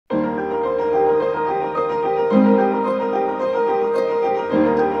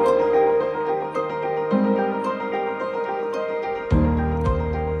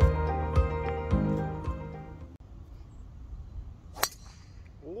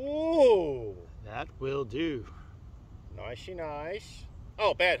That will do. Nicey nice.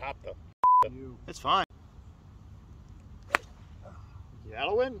 Oh, bad hop though. It's fine.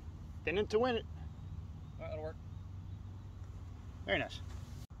 That'll win. Thin to win it. That'll work. Very nice.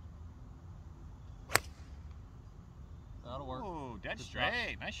 That'll work. Oh, dead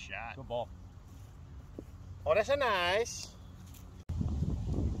straight. Nice shot. Good ball. Oh, that's a nice.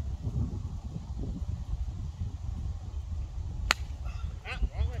 Ah,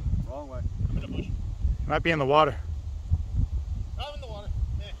 wrong way. Wrong way. I'm in the bush. It might be in the water. I'm in the water.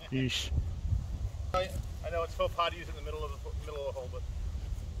 Yeesh. I know it's faux pas to use it in the middle of the hole, but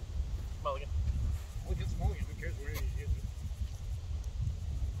mulligan. Look, it's mulligan. Who cares where you use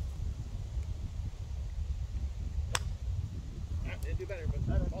it? Didn't do better,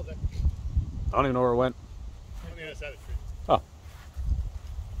 but ball's there. I don't even know where it went. On the other side of the tree. Oh.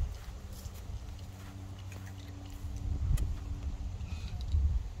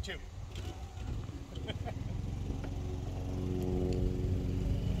 Two.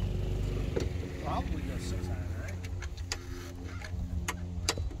 Probably go 6 iron, right?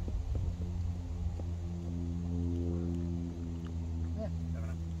 Yeah, never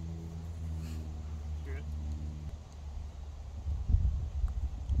know. Good.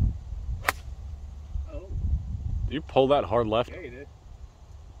 Oh. Did you pull that hard left? Yeah, you did.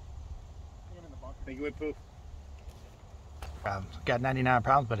 I think you would poof. Got 99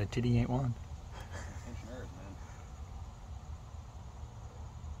 pounds, but a titty ain't one.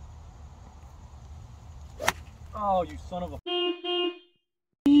 Oh, you son of a...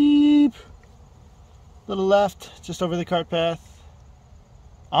 Beep. Little left, just over the cart path.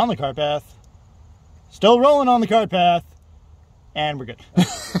 On the cart path. Still rolling on the cart path. And we're good.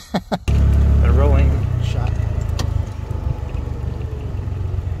 The rolling shot.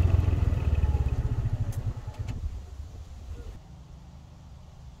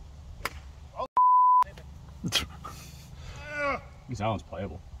 That one's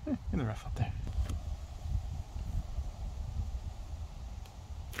playable. In the rough up there.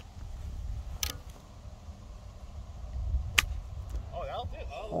 Oh, that'll do.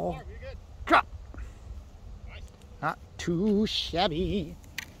 Oh. You're good. Drop. Nice. Not too shabby.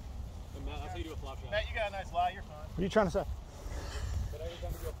 Matt, that's how you do a flop shot. Matt, you got a nice lie. You're fine. What are you trying to say? But every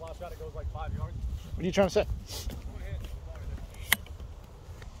time you do a flop shot, it goes like 5 yards. What are you trying to say?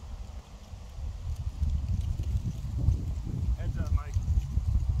 Heads up, Mike.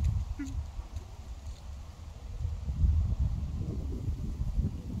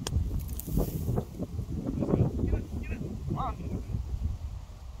 Come on.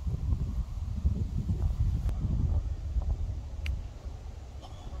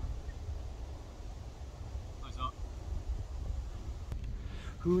 Nice up.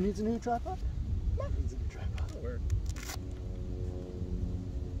 Who needs a new tripod? Matt needs a new tripod. Where?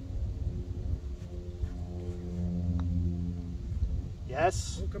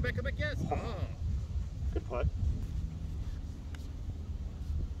 Yes. Oh, come back, yes. Oh. Good putt.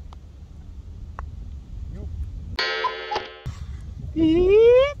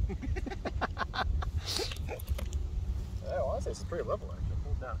 Honestly, this is pretty level, actually.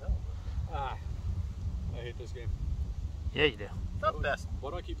 Pulled downhill. Ah. I hate this game. Yeah, you do. Not the best.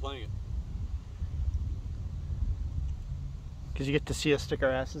 Why do I keep playing it? Because you get to see us stick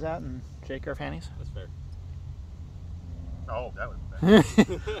our asses out and shake our fannies. That's fair. Oh, that was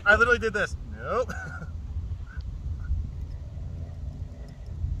bad. I literally did this. Nope.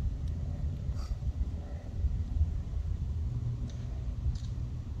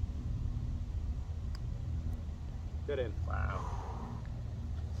 Get in. Wow.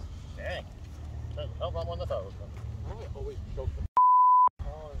 Dang. Hell, I'm on the throw. I always choke the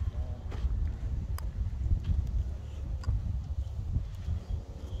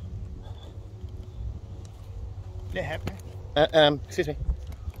That happened. Excuse me.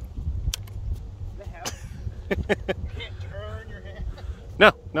 That happened. You can't turn your hand.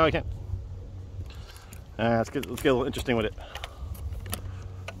 No, I can't. Let's get a little interesting with it.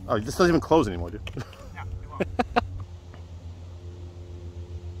 Oh, this doesn't even close anymore, dude. No, it won't.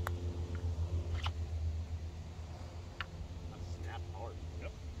 snap hard.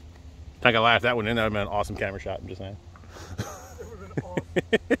 Yep. I can laugh that one in. That would have been an awesome camera shot. I'm just saying. It would have been awesome.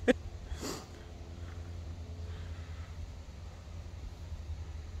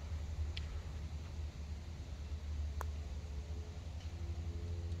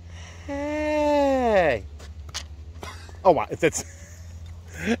 Hey. Oh wow, it's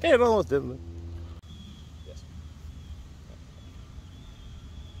it almost didn't. Yes.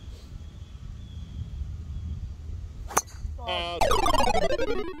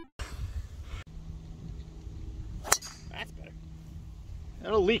 That's better.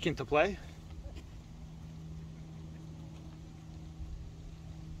 It'll leak into play.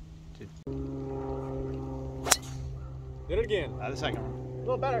 Did it again. The second one. A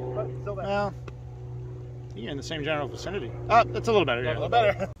little better, but still better. Well, you're in the same general vicinity. That's a little better. Yeah. A little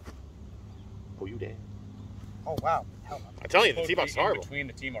better. Oh, you did. Oh, wow. Hell no. I'm telling you, the tee box is horrible. Between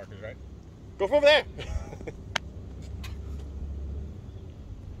the tee markers, right? Go from over there.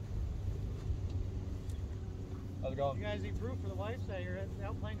 How's it going? You guys need proof for the wife that you're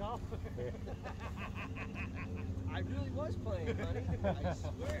out playing golf? I really was playing, buddy. I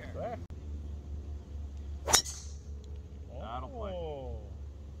swear. That'll play.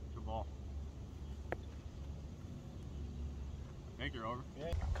 Good ball. I think you're over.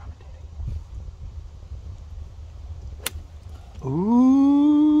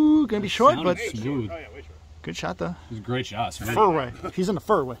 Ooh, gonna be short, Sounded but smooth. Oh, yeah, way short. good shot though. It was a great shot. Fairway. He's in the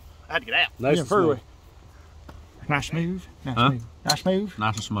fairway. I had to get out. Nice He's in and fairway. smooth. Nice move. Nice Huh? move. Nice move.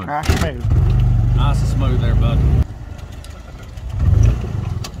 Nice and smooth. Nice move. Nice and smooth there, bud.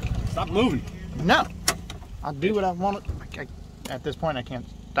 Stop moving. No, I'll do what I want. At this point, I can't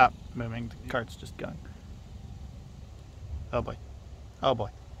stop moving. The cart's just going. Oh boy. Oh boy.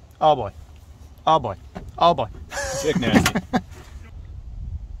 Oh boy. Oh boy. Oh boy. Sick nasty.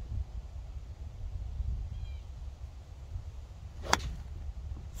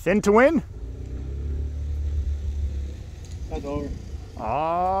 Thin to win. That's over.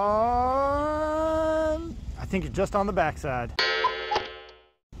 I think you're just on the backside.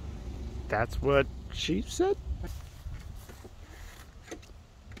 That's what she said.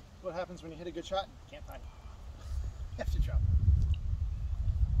 What happens when you hit a good shot and can't find it? You have to drop.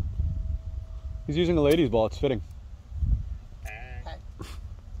 He's using a lady's ball. It's fitting.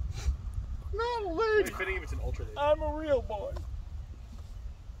 Not a It's lady. fitting if it's an ultra lead. I'm a real boy.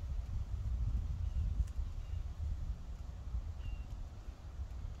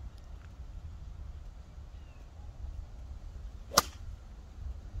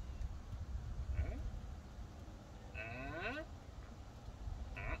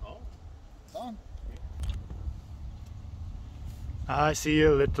 I see a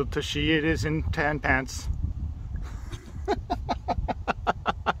little tushy, it is in tan pants.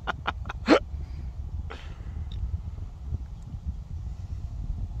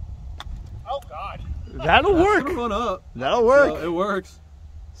 Oh, God. That'll work. Run up. That'll work. So it works.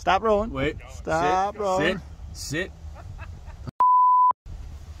 Stop rolling. Wait. Stop rolling. Sit.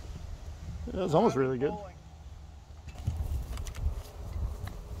 That was almost really good.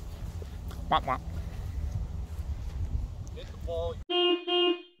 Womp womp. Hit the ball.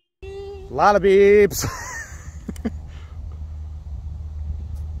 A lot of beeps.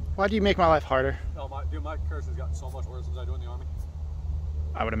 Why do you make my life harder? No, my curse has gotten so much worse since I joined the army.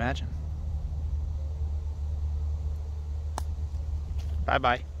 I would imagine. Bye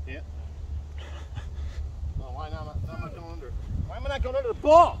bye. Yeah. Oh, why not? Why am I going under? Why am I not going under the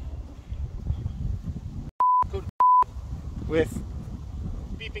ball? With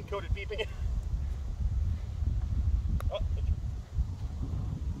Beeping, coded beeping. Oh.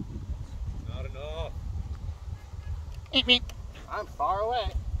 Not enough. meep, meep. I'm far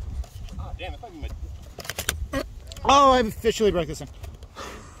away. Oh, damn, that might be my... Oh, I've officially broke this thing.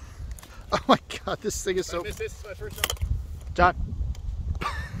 Oh my god, this thing is I so... missed this. This is my first time. John.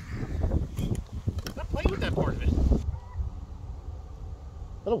 Stop playing with that part of it. Is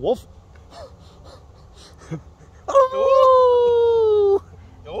that a wolf? Oh!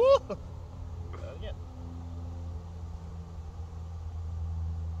 Oh! Again.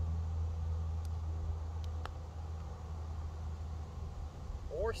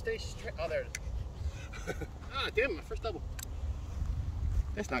 Or stay straight. Oh, there it is. Ah, damn, my first double.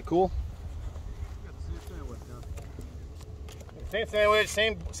 That's not cool. Same sandwich,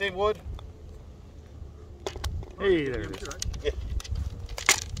 same wood. Hey, there it is.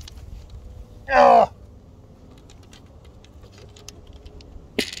 Oh!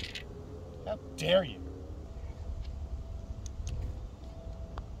 How dare you?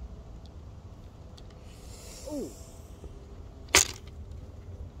 Ooh.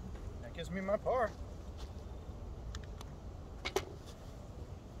 That gives me my par.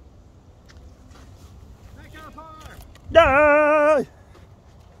 That got a par. Die!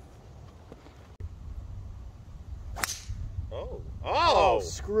 Oh. Oh, Oh.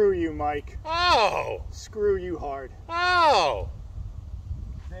 screw you, Mike. Oh. Screw you hard. Oh.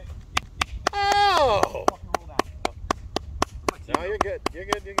 Oh. No, you're good. You're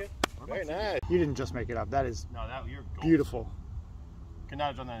good. You're good. Very nice. You didn't just make it up. That is No, that you're gold. beautiful. Could not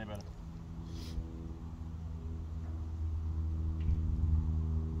have done that any better.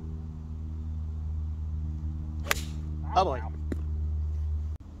 Oh boy.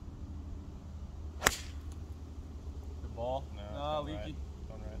 Good ball. No, No, it's leaky.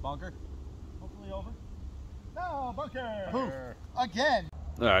 Going right. Bunker. Hopefully over. No. Oh, bunker. Poof. Again.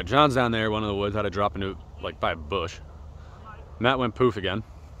 All right, John's down there, one of the woods, had to drop into like by a bush. Matt went poof again.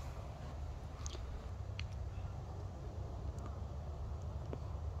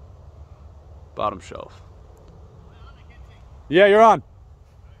 Bottom shelf. Yeah, you're on.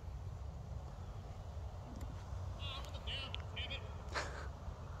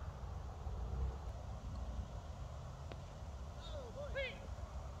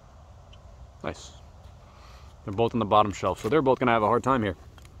 Nice. They're both on the bottom shelf, so they're both gonna have a hard time here.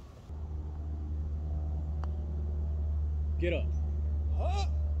 Get up.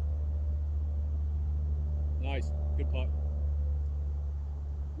 Nice. Good putt.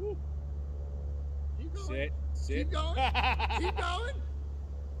 Woo. Keep going. Sit. Sit. Keep going. Keep going.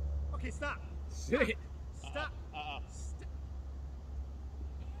 Okay, stop. Sit. Stop.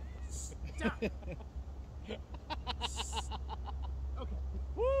 Stop. Okay.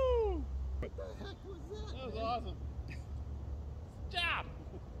 Woo! What the heck was that? That was awesome. Stop!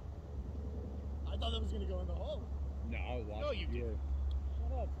 I thought that was going to go in the hole. No, I was watching. No, you did.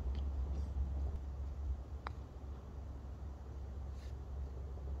 Shut up.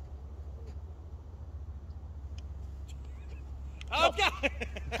 Okay.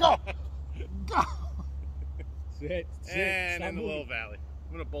 Go. Go. Sit. Sit. And Stop in the moving. little valley.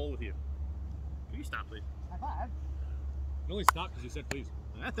 I'm going to bowl with you. Can you stop, please? High five. You only stopped because you said please.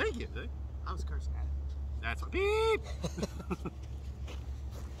 Yeah, thank you. I was cursing at it. That's what. Beep!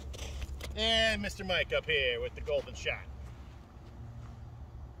 And Mr. Mike up here with the golden shot.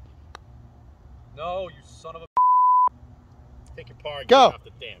 No, you son of a. Take your par and Go. get off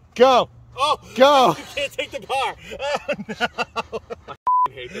the dam. Go! Oh! Go! You can't take the par! Oh no! I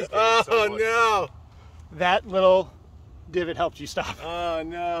hate this game Oh so much. no! That little divot helped you stop. Oh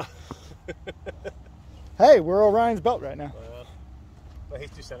no! Hey, we're Orion's belt right now. Well,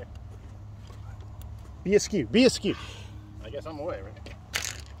 he's too center. Be askew. Be askew. I guess I'm away, right?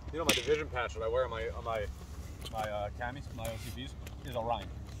 You know my division patch that I wear on my camis, my OCPs, is Orion.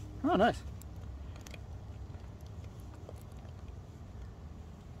 Oh, nice.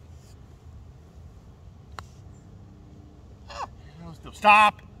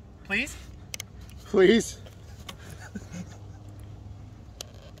 Stop! Please? Please.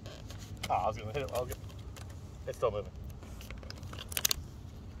 Oh, I was gonna hit it. It's still moving.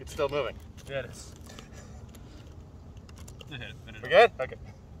 It's still moving. Yeah, it is. Hit it. We good? Okay.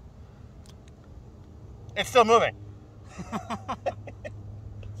 It's still moving. Dude,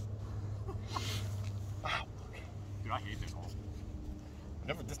 I hate this hole.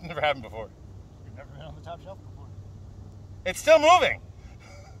 This never happened before. You've never been on the top shelf before. It's still moving.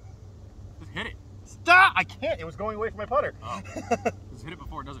 Just hit it. Stop! I can't. It was going away from my putter. Oh. Just hit it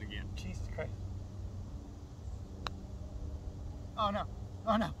before it does it again. Jesus Christ. Oh, no.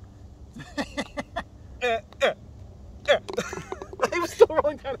 Oh, no. He was still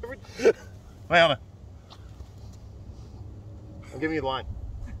rolling down every. Wait, hold on. I'm giving you the line.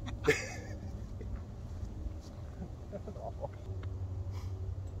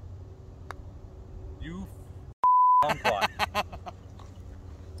 You umpire.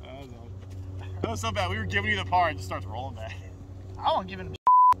 That was so bad. We were giving you the par and it just starts rolling back. I won't give him.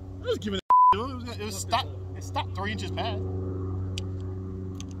 I was giving it. It was stopped. It stopped 3 inches past.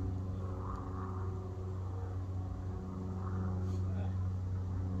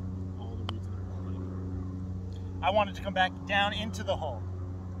 I wanted to come back down into the hole.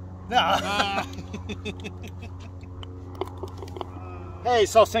 Hey,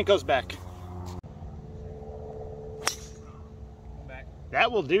 Salsenko's back. Come back.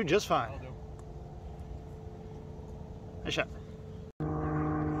 That will do just fine. I'll do. Nice shot.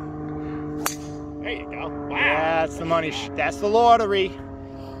 There you go. Wow. That's the money. That's the lottery.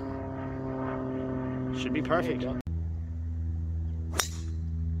 Should be perfect.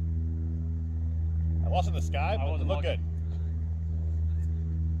 I lost in the sky, but it wasn't looked good.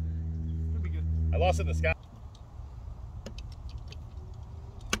 Could be good. I lost in the sky.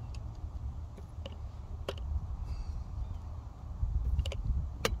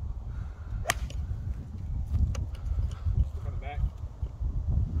 Coming back.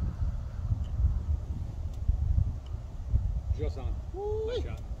 Just on. Nice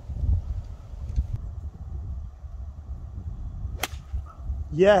shot.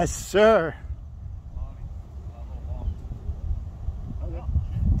 Yes, sir.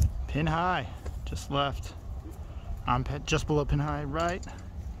 Pin high, just left. I'm just below pin high, right.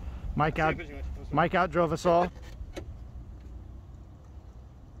 Mike out drove us all.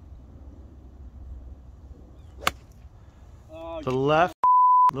 To the left,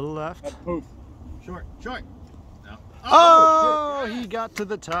 little left. Poof. Short. No. Oh, he got to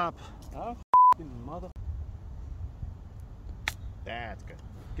the top. Oh, mother. That's good.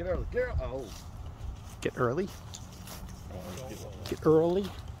 Get early. Get early. Oh. Get early. Get early.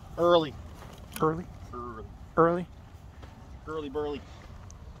 Early. Early. Early. Early. Early burly.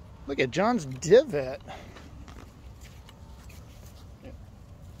 Look at John's divot. Yeah.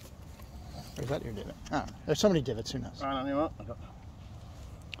 Or is that your divot? I don't know. There's so many divots, who knows? I don't know. I don't know.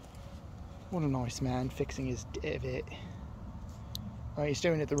 What a nice man fixing his divot. Well, he's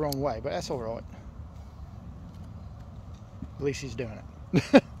doing it the wrong way, but that's all right. At least he's doing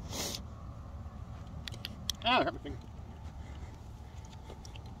it. Ah, I hurt my finger.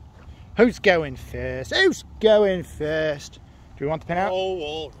 Who's going first? Who's going first? Do we want the pin out? Oh,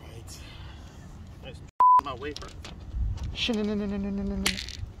 all right. Nice my wafer.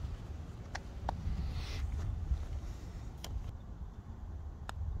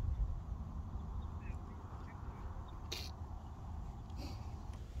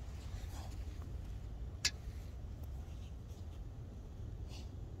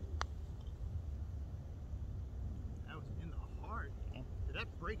 That was in the heart. Did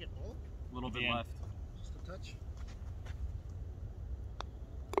that break it all? A little bit Yeah. left. Just a touch.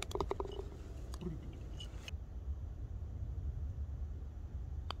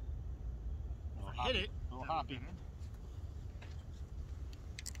 If I hit it, A little hoppy.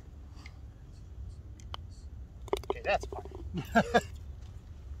 okay, that's fine.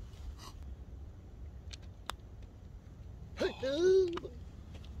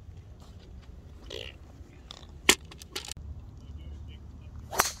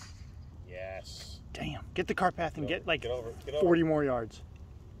 Yes. Damn. Get the cart path and get like Get over. 40 more yards.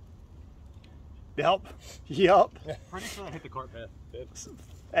 Yup. Yup. Pretty sure I hit the cart path.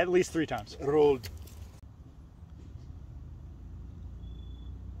 At least 3 times. Rolled.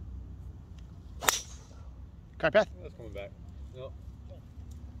 Cart path. That's coming back. Yep.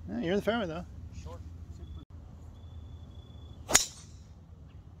 Yeah, you're in the fairway though. Short.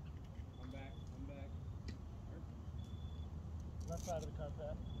 Come back. Come back. Left side of the cart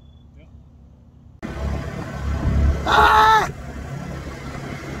path. Yep. Ah!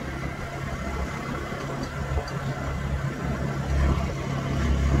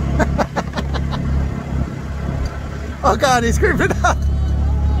 Oh God, he's creeping up.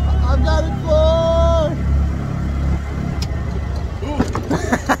 I've got it floor.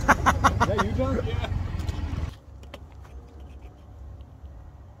 Is that you, John? Yeah.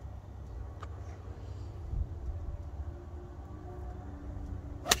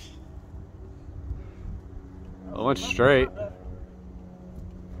 I went straight.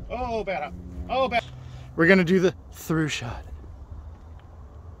 Oh, bad. Oh, bad. We're gonna do the through shot.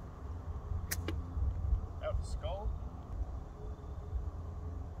 Out the skull.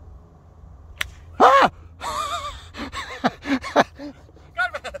 Ah!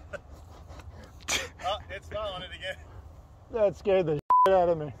 Oh, it's following it again. That scared the shit out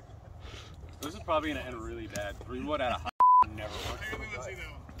of me. This is probably gonna end really bad. 3-wood out of never worked. Maybe let's see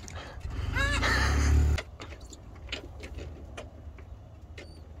that one.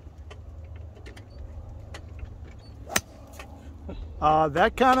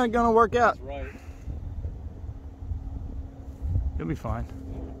 That kind of gonna work out. Right. You'll be fine.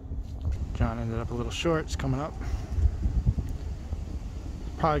 John ended up a little short. It's coming up.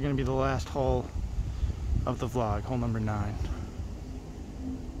 Probably gonna be the last hole of the vlog, hole number 9.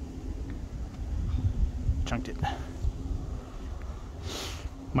 Chunked it.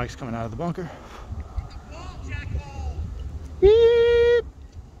 Mike's coming out of the bunker. Beep.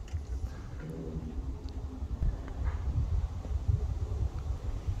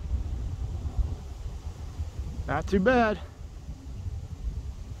 Not too bad.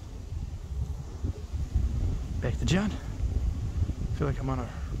 Back to John. I feel like I'm on a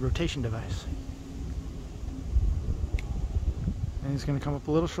rotation device. And he's gonna come up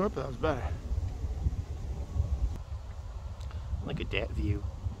a little short, but that was better. Look at that view.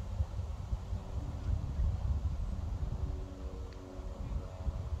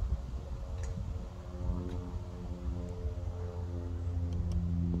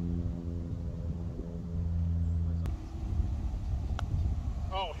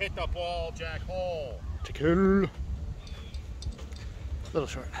 Oh, hit the ball, Jack Hole. Cool. Little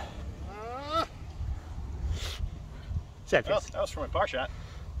short. Sad Well, face. that was for my par shot.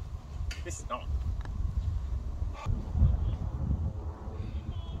 This is not.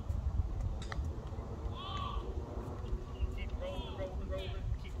 Keep rolling, rolling, rolling.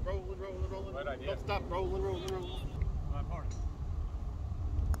 Keep rolling, rolling, rolling. Right idea. Don't stop rolling, rolling, rolling. My part.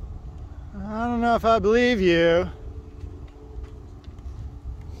 I don't know if I believe you.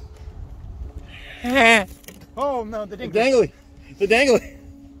 Oh no, the dingly. Dangly. The dangly.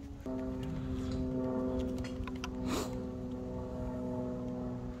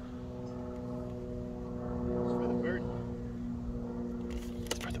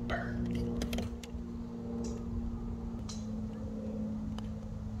 Bumper.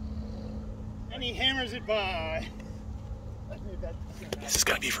 And he hammers it by. This is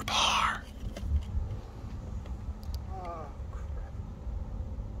gonna be for par. Oh, crap.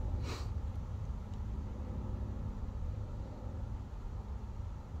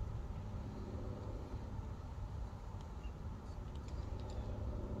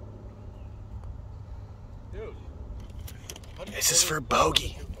 Dude. This is for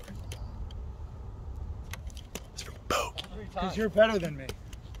bogey. It's for bogey. Because you're better than me.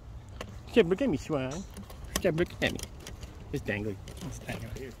 Look at me, Swan. Look at me. It's dangling. It's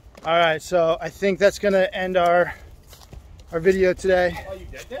dangling here. All right, so I think that's gonna end our video today. Oh, you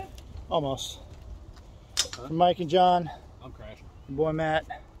did that? Almost. From Mike and John, I'm crashing. your boy Matt.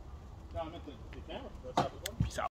 No, I'm at the